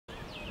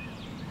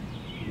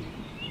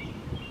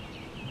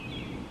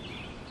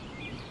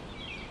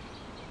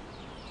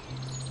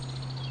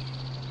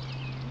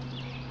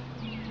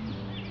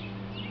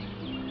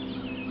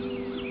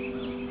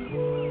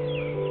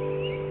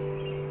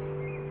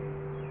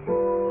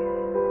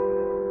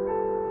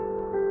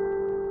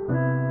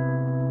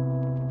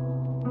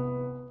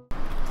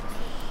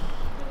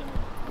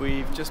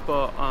just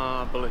bought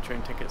our bullet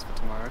train tickets for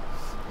tomorrow.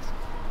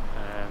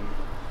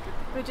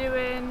 We're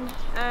doing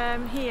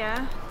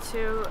here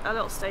to a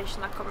little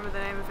station, I can't remember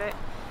the name of it.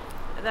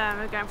 Then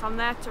we're going from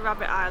there to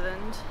Rabbit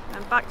Island,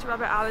 and back to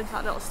Rabbit Island to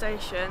that little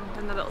station,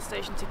 then the little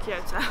station to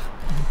Kyoto.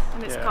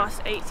 And it's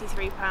cost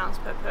 £83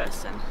 per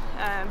person.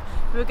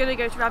 We were going to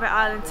go to Rabbit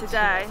Island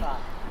today,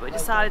 but we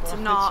decided to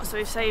not, so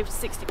we've saved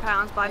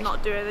 £60 by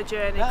not doing the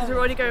journey, because we're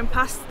already going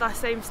past that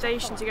same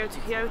station to go to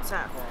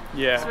Kyoto.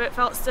 Yeah. So it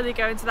felt silly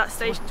going to that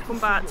station to come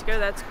back, to go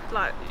there to,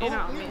 like, you know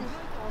what I mean.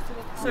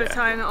 So we're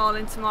tying it all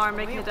in tomorrow and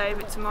making a day of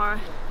it tomorrow.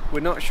 We're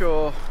not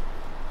sure,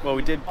 well,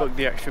 we did book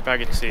the extra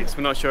baggage seats.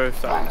 We're not sure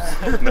if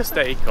that was a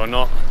mistake or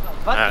not.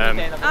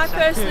 I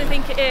personally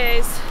think it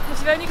is. If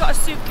you've only got a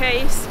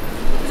suitcase,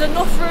 there's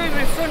enough room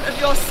in front of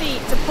your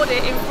seat to put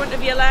it in front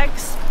of your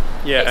legs.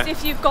 Yeah. It's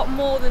if you've got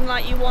more than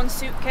like your one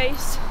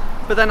suitcase.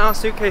 But then our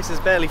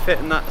suitcases barely fit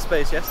in that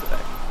space yesterday.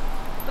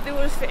 But they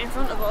would have fit in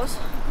front of us.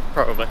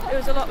 Probably. It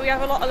was a lot. We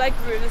have a lot of leg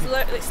room.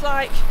 It's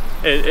like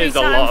it is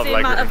a lot of the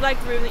amount of leg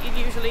room that you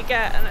usually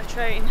get on a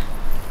train.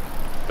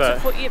 But,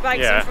 to put your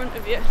bags in front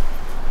of you.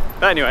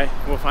 But anyway,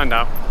 we'll find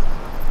out.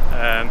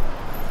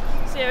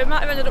 So yeah, we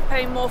might have ended up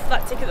paying more for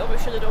that ticket than we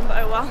should have done, but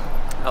oh well.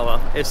 Oh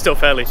well, it's still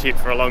fairly cheap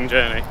for a long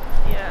journey.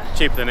 Yeah.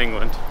 Cheaper than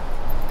England.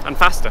 And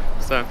faster,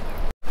 so.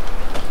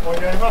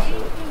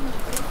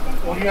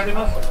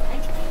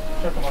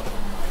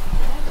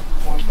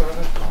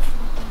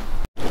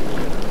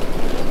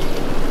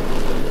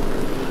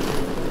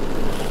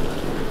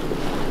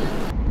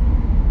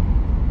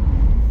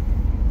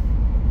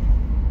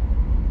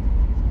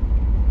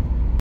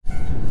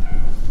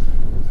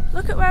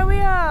 Look at where we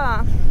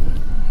are!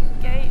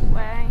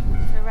 Gateway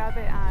to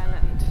Rabbit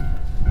Island.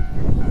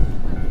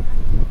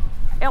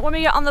 Yeah, when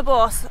we get on the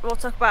bus, we'll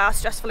talk about how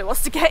stressful it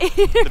was to get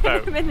here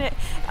in a minute.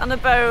 On the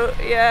boat,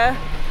 yeah.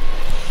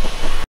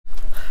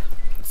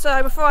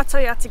 So before I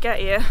tell you how to get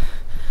here,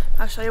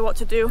 I'll show you what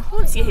to do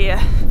once you're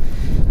here.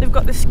 They've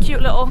got this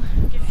cute little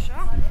gift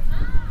shop.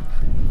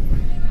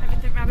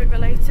 Everything rabbit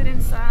related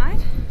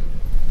inside.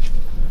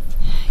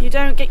 You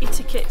don't get your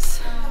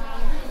tickets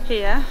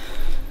here.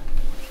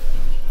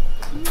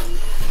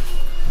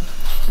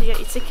 You get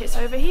your tickets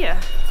over here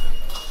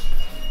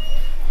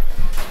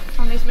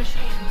on these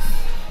machines.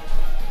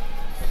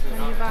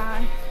 When you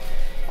buy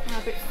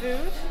rabbit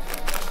food.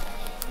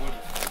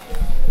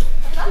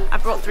 I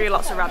brought 3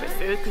 lots of rabbit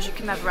food because you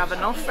can never have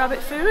enough rabbit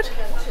food.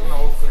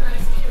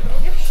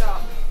 Gift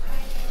shop.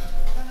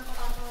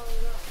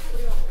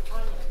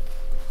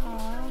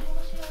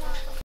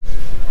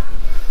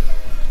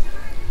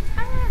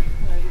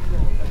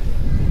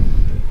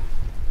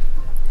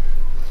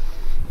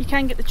 You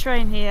can get the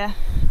train here,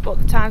 but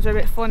the times are a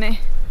bit funny.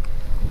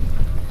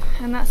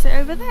 And that's it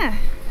over there.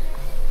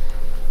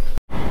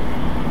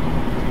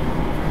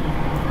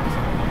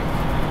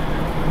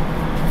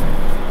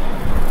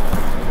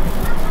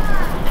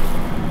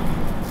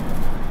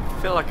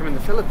 I feel like I'm in the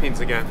Philippines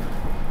again.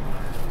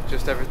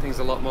 Just everything's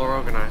a lot more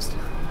organised.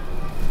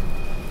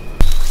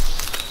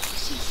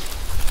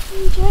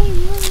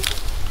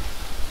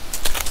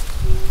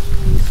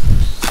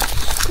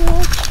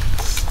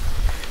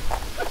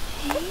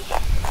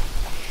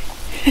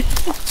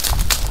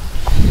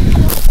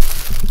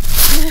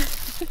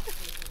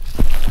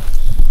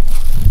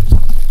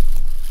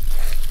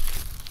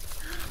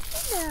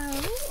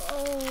 No.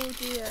 Oh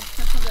dear,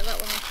 I can't get that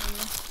one off on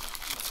you.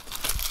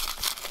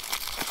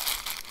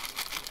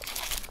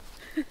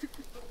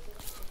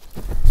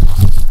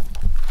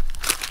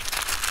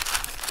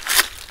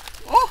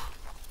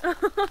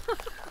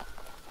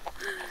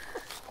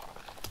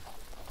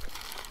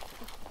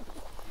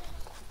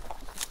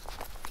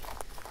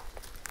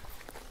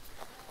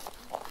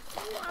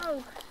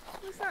 Whoa,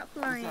 what's that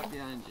flying? What's that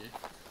behind you?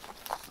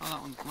 Oh,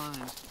 that one's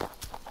mine.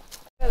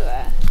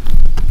 There.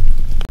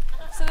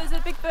 So there's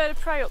a big bird of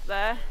prey up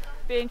there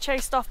being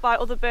chased off by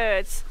other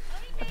birds.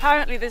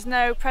 Apparently there's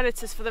no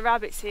predators for the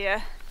rabbits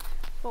here,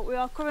 but we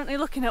are currently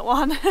looking at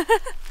one.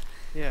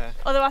 Yeah.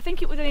 Although I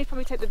think it would only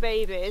probably take the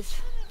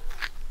babies.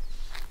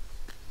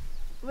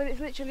 But it's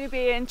literally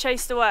being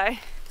chased away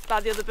by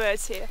the other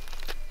birds here.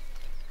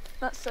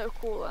 That's so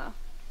cool though.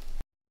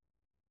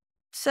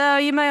 So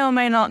you may or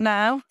may not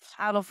know,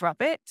 I love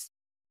rabbits.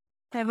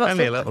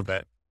 Only a little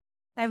bit.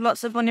 I have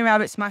lots of bunny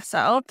rabbits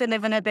myself. They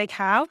live in a big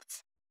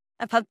house.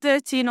 I've had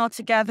 13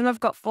 altogether. I've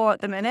got 4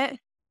 at the minute.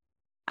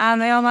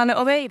 And they are my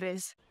little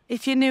babies.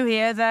 If you're new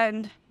here,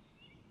 then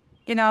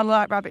you know I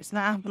like rabbits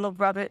now. I love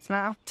rabbits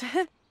now.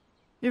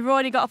 We've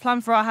already got a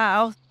plan for our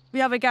house. We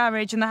have a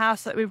garage in the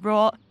house that we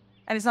brought.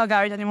 And it's not a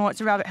garage anymore,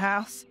 it's a rabbit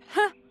house.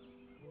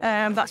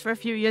 That's for a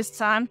few years'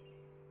 time.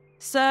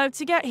 So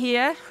to get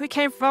here, we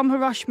came from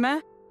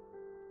Hiroshima.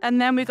 And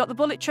then we got the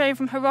bullet train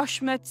from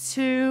Hiroshima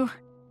to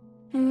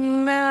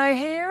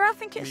Mahira, I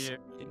think it's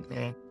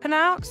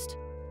pronounced.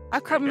 I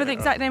can't remember the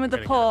exact name of the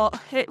port.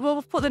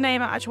 We'll put the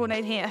name, actual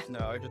name here. No,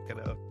 I'll just get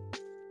it up.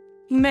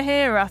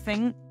 Mahira, I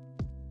think.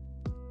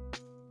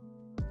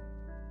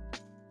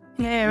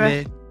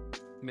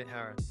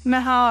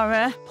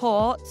 Mahara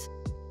port.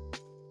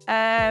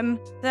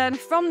 Then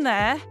from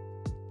there,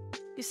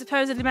 you're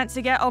supposedly meant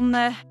to get on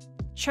the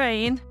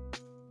train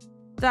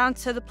down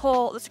to the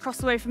port that's across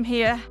the way from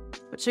here,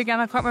 which again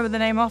I can't remember the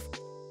name of.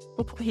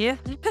 We'll put here.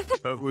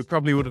 But we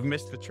probably would have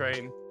missed the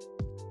train.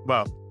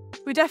 Well,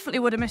 we definitely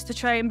would have missed the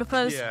train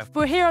because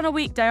we're here on a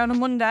weekday, on a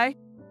Monday.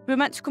 We were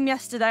meant to come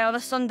yesterday on a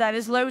Sunday.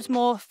 There's loads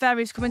more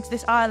ferries coming to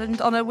this island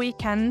on a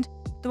weekend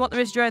than what there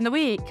is during the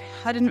week.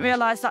 I didn't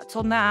realise that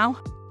till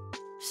now.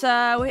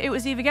 So it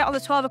was either get on the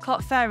 12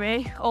 o'clock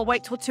ferry or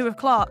wait till 2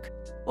 o'clock.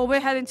 Well,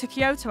 we're heading to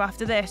Kyoto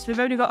after this. We've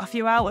only got a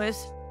few hours,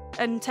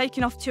 and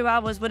taking off 2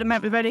 hours would have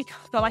meant we've already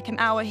got like an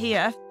hour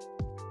here.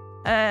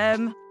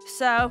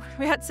 So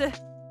we had to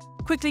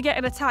quickly get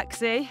in a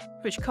taxi,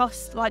 which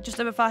cost like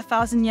just over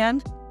 5,000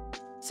 yen.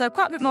 So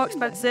quite a bit more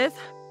expensive.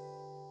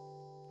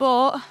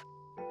 But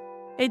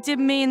it did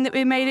mean that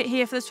we made it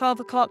here for the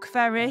 12 o'clock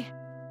ferry,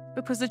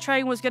 because the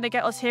train was going to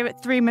get us here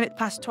at 3 minutes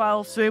past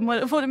 12, so we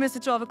would have missed the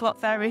 12 o'clock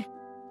ferry.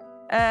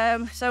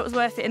 So it was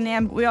worth it in the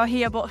end, but we are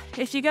here. But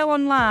if you go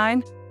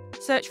online,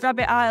 search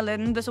Rabbit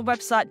Island, there's a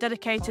website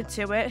dedicated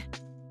to it.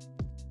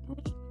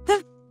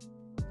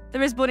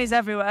 There is bunnies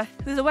everywhere.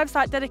 There's a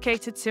website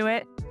dedicated to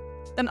it,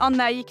 and on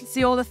there you can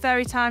see all the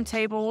ferry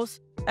timetables.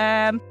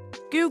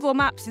 Google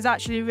Maps is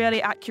actually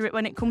really accurate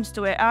when it comes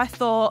to it. I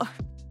thought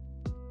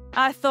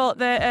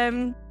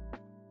that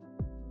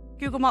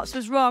Google Maps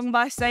was wrong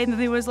by saying that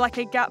there was like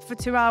a gap for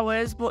 2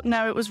 hours, but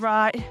no, it was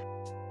right.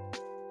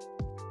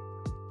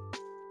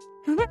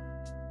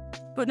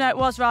 But no, it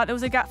was right, there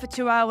was a gap for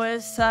 2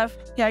 hours, so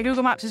yeah,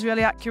 Google Maps is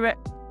really accurate.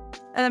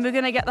 And then we're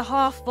going to get the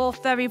half-full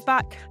ferry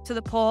back to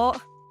the port,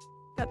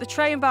 get the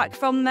train back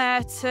from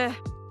there to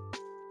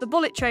the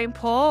bullet train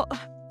port.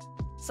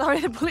 Sorry,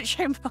 the bullet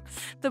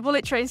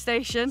train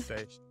station.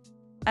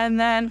 And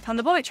then from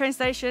the bullet train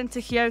station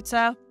to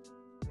Kyoto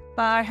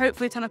by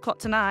hopefully 10 o'clock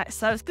tonight.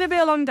 So it's going to be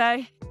a long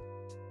day.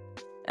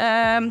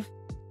 But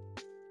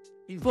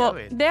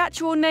the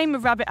actual name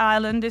of Rabbit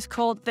Island is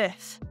called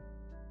this.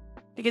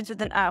 Begins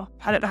with an O.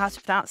 I don't know how to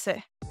pronounce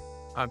it.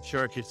 I'm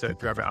sure if you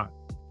search Rabbit Island.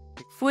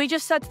 We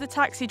just said to the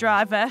taxi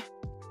driver,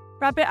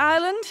 Rabbit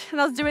Island,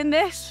 and I was doing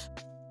this.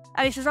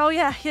 And he says, oh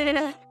yeah.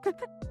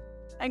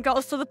 And got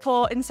us to the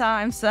port in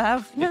time,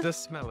 so. It does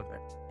smell a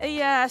bit.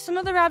 Yeah, some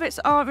of the rabbits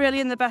aren't really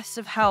in the best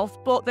of health,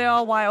 but they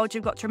are wild,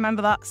 you've got to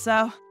remember that. So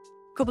a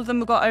couple of them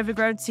have got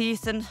overgrown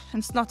teeth and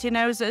snotty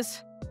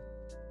noses.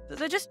 But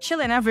they're just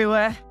chilling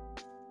everywhere.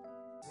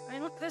 I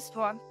mean, look at this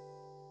one.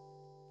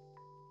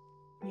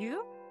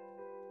 You?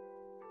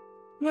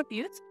 You're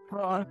beautiful.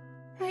 How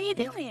are you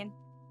doing?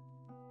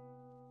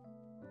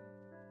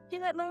 You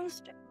let Lone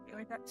Strip go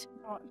back to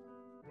one.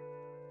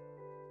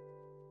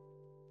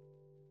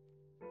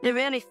 They're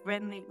really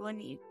friendly,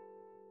 weren't you?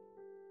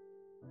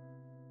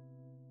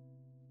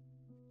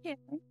 Yeah.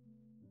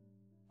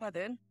 Well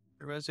then.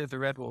 The rest of the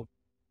red wolf.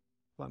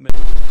 Like me.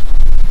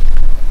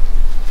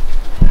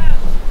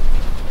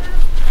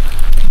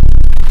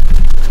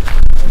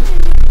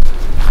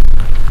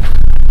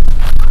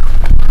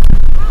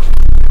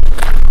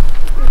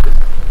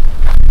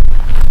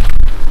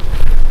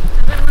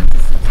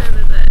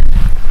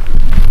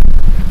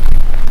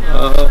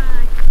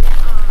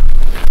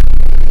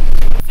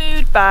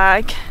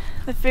 Bag.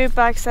 The food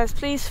bag says,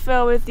 please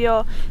fill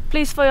your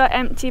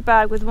empty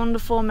bag with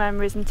wonderful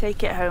memories and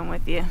take it home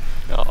with you.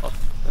 Oh,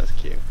 that's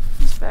cute.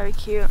 It's very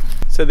cute.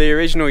 So the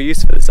original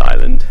use for this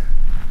island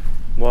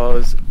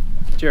was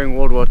during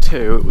World War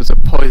II. It was a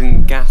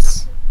poison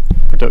gas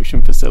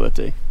production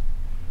facility,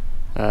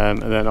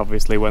 and then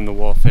obviously when the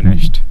war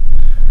finished,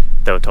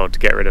 they were told to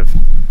get rid of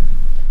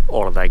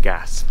all of their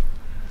gas,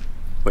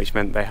 which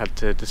meant they had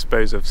to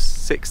dispose of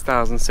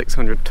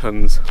 6,600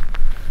 tons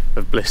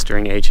of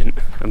blistering agent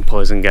and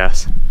poison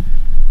gas.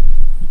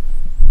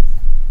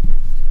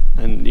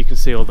 And you can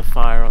see all the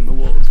fire on the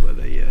walls where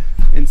they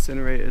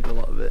incinerated a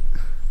lot of it.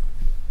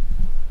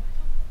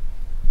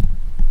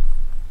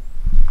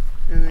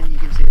 And then you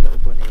can see a little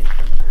bunny in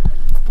front of it.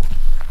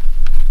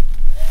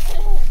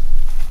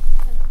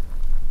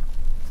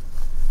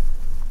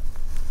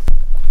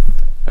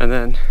 And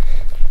then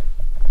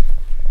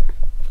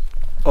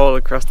all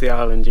across the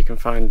island you can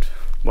find,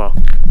 well,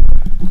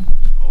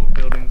 old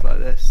buildings like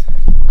this.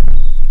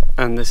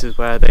 And this is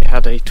where they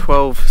had a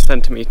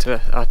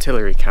 12-centimetre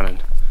artillery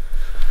cannon.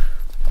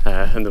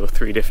 And there were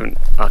 3 different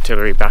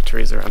artillery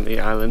batteries around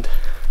the island.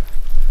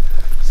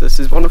 So this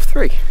is one of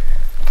 3.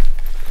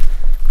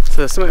 So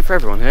there's something for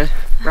everyone here.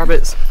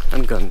 Rabbits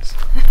and guns.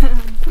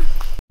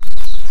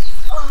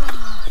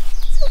 Oh,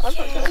 it's okay. I've not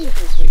got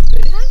anything,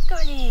 sweetie. I've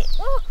got it.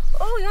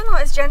 Oh, you're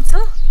not as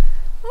gentle.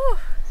 Oh,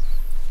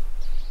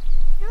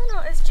 you're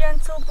not as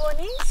gentle,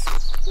 bunnies.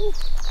 Ooh.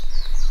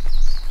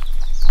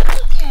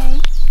 Okay.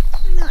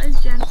 You're not as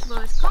gentle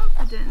or as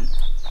confident.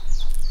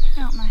 It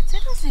don't matter,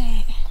 does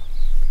it?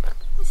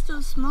 You're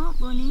still smart,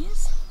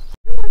 bunnies.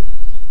 Come on.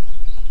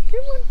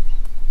 Come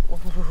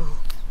on.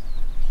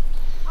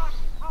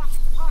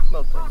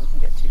 Well done, you can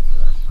get 2 for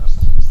that. Oh.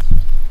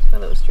 A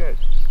little stroke.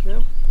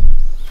 No?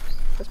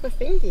 That's my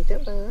fingy,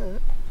 don't do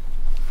that.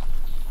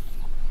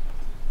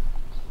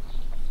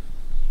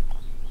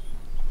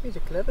 He's a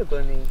clever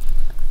bunny.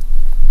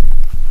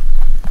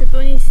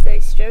 bunnies say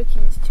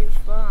stroking is too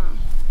far.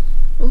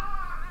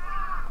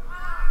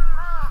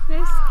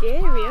 They're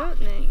scary, aren't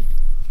they?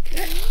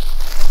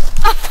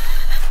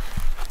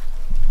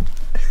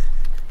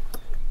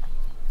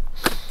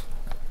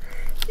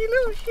 You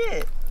little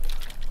shit.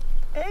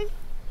 Eh?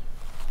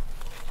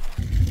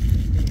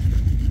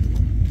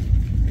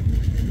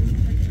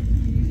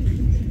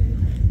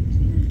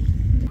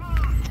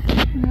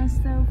 You're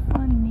so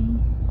funny.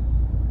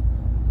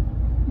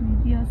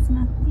 With your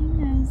snotty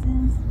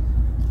noses.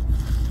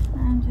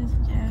 I'm just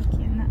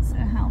joking, that's a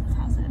health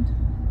hazard.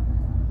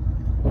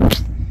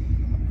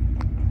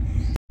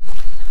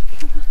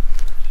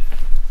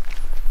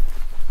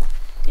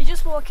 You're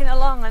just walking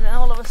along and then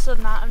all of a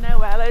sudden out of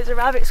nowhere loads of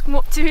rabbits come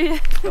up to you.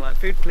 I'd like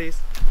food,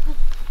 please.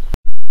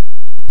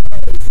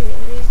 See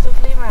these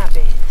lovely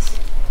rabbits.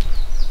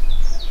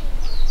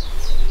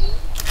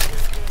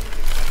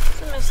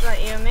 It's almost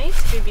like you and me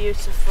to be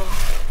beautiful.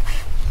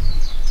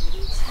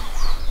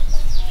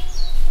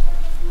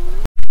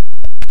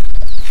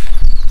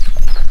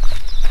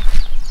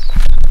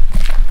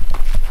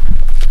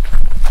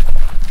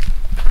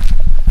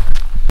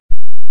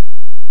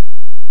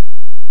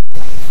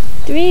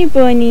 Three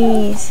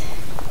bunnies.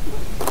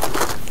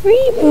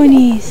 Three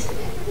bunnies.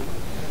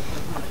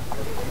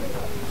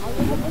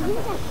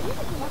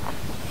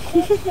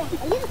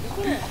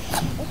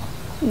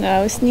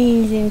 No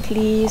sneezing,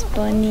 please,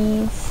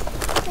 bunnies.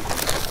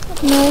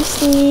 No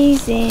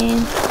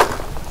sneezing.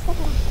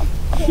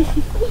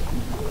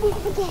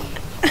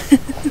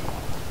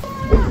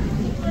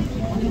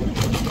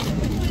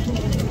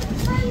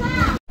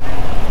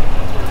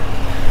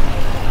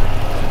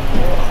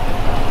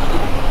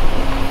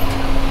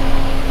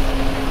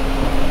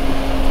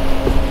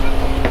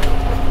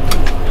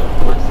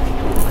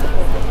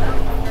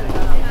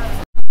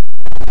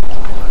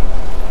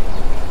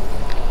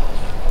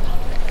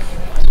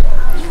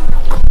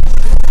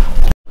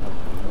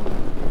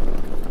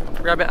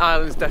 Rabbit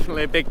Island's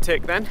definitely a big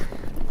tick then.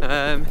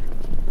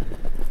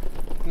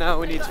 Now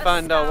we need to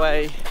find our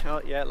way.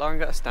 Oh yeah, Lauren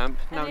got a stamp.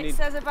 Now And it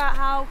says about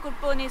how good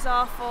bunnies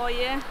are for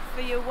you,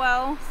 for your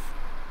wealth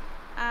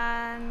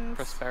and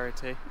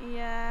prosperity.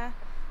 Yeah,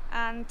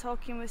 and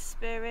talking with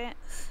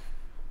spirits.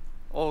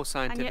 All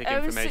scientific and your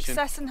own information.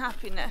 Success and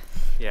happiness.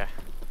 Yeah.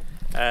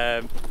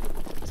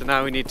 So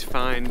now we need to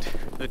find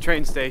the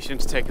train station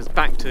to take us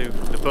back to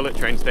the bullet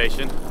train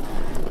station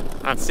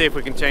and see if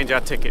we can change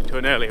our ticket to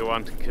an earlier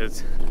one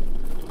because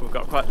we've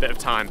got quite a bit of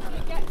time.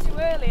 Get to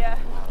earlier.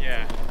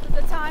 Yeah.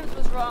 The times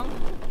was wrong.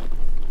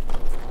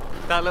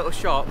 That little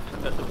shop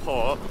at the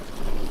port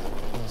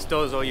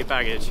stores all your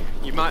baggage.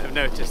 You might have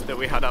noticed that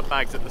we had our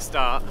bags at the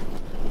start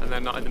and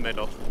then not in the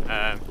middle.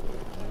 And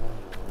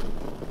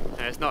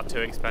it's not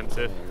too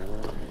expensive.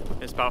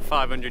 It's about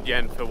 500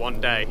 yen for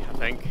one day, I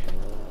think,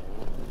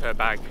 per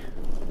bag.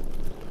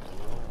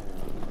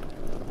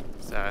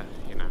 So,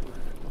 you know,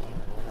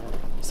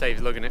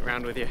 saves lugging it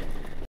around with you.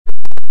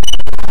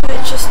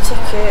 Purchase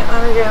ticket,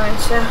 are we going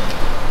to?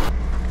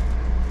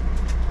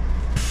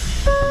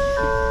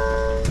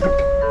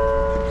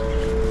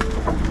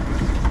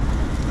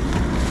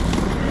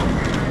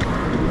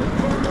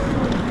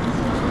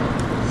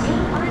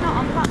 Are we not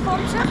on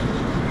platform, sir?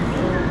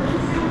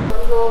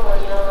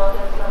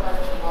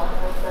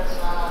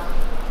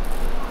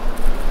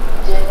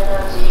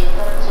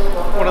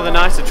 One of the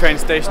nicer train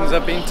stations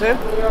I've been to.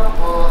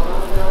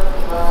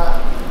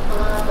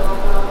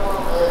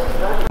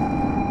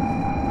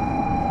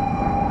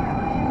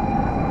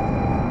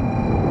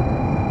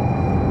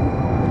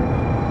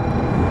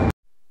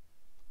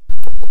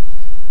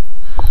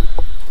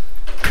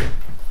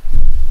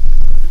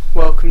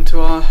 Welcome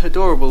to our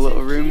adorable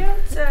little room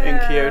in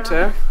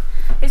Kyoto.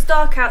 It's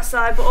dark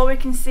outside, but all we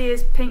can see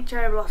is pink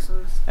cherry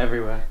blossoms.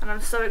 Everywhere. And I'm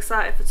so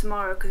excited for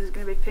tomorrow because there's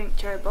going to be pink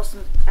cherry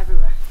blossoms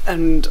everywhere.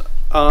 And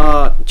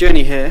our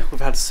journey here,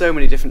 we've had so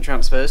many different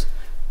transfers,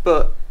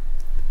 but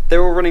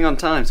they're all running on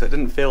time, so it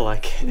didn't feel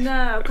like it.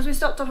 No, because we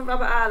stopped off at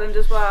Rabbit Island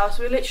as well,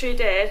 so we literally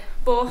did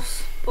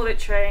bus, bullet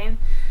train,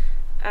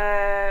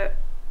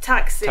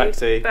 taxi,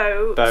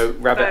 boat,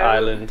 Rabbit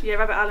Island. Yeah,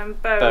 Rabbit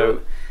Island,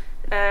 boat.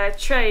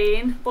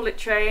 Train, bullet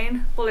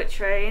train,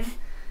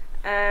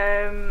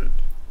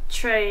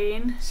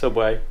 train.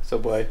 Subway.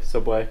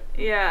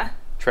 Yeah.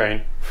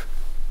 Train.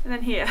 And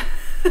then here.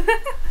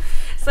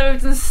 So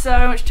we've done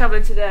so much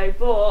travelling today,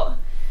 but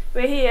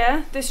we're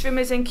here. This room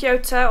is in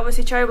Kyoto,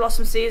 obviously cherry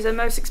blossom season,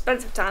 most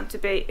expensive time to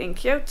be in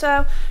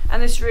Kyoto.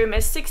 And this room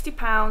is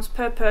 £60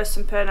 per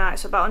person per night,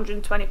 so about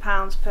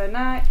 £120 per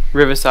night.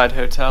 Riverside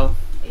Hotel.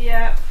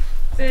 Yeah.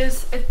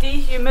 There's a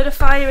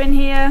dehumidifier in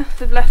here.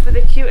 They've left with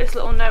the cutest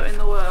little note in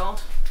the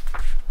world.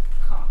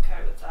 Can't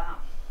cope with that.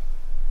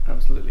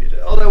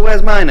 Absolutely. Although,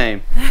 where's my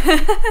name?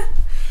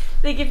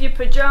 They give you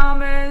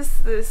pyjamas,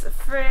 there's a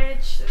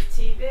fridge, there's a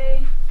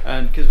TV.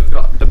 And because we've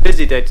got a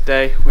busy day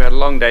today, we had a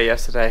long day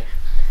yesterday.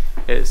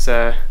 It's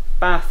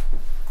bath,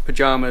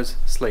 pyjamas,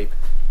 sleep.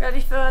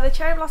 Ready for the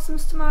cherry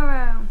blossoms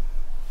tomorrow.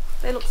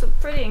 They look so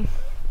pretty.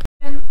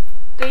 And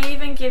they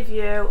even give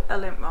you a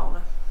lint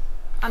roller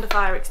and a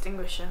fire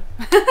extinguisher.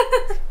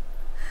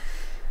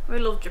 We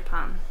love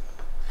Japan.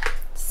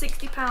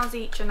 £60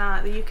 each a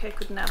night. The UK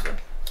could never.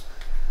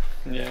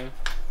 Yeah.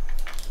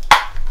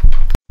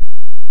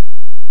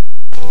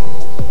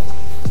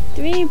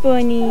 3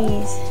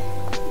 bunnies.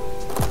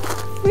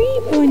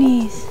 3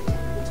 bunnies.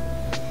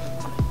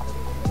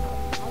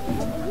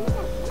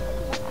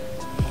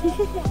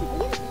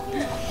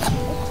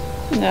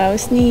 No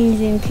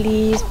sneezing,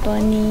 please,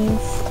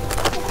 bunnies.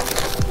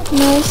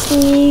 No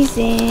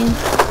sneezing.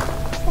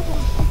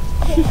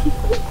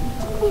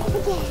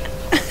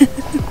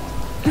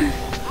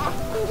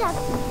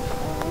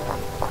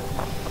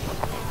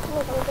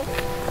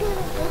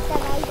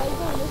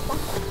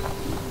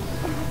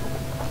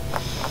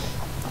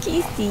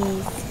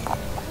 Kisses.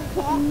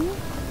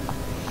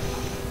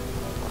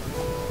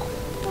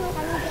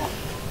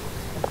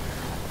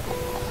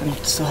 I need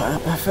to sort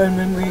out my phone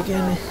memory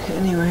again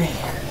anyway.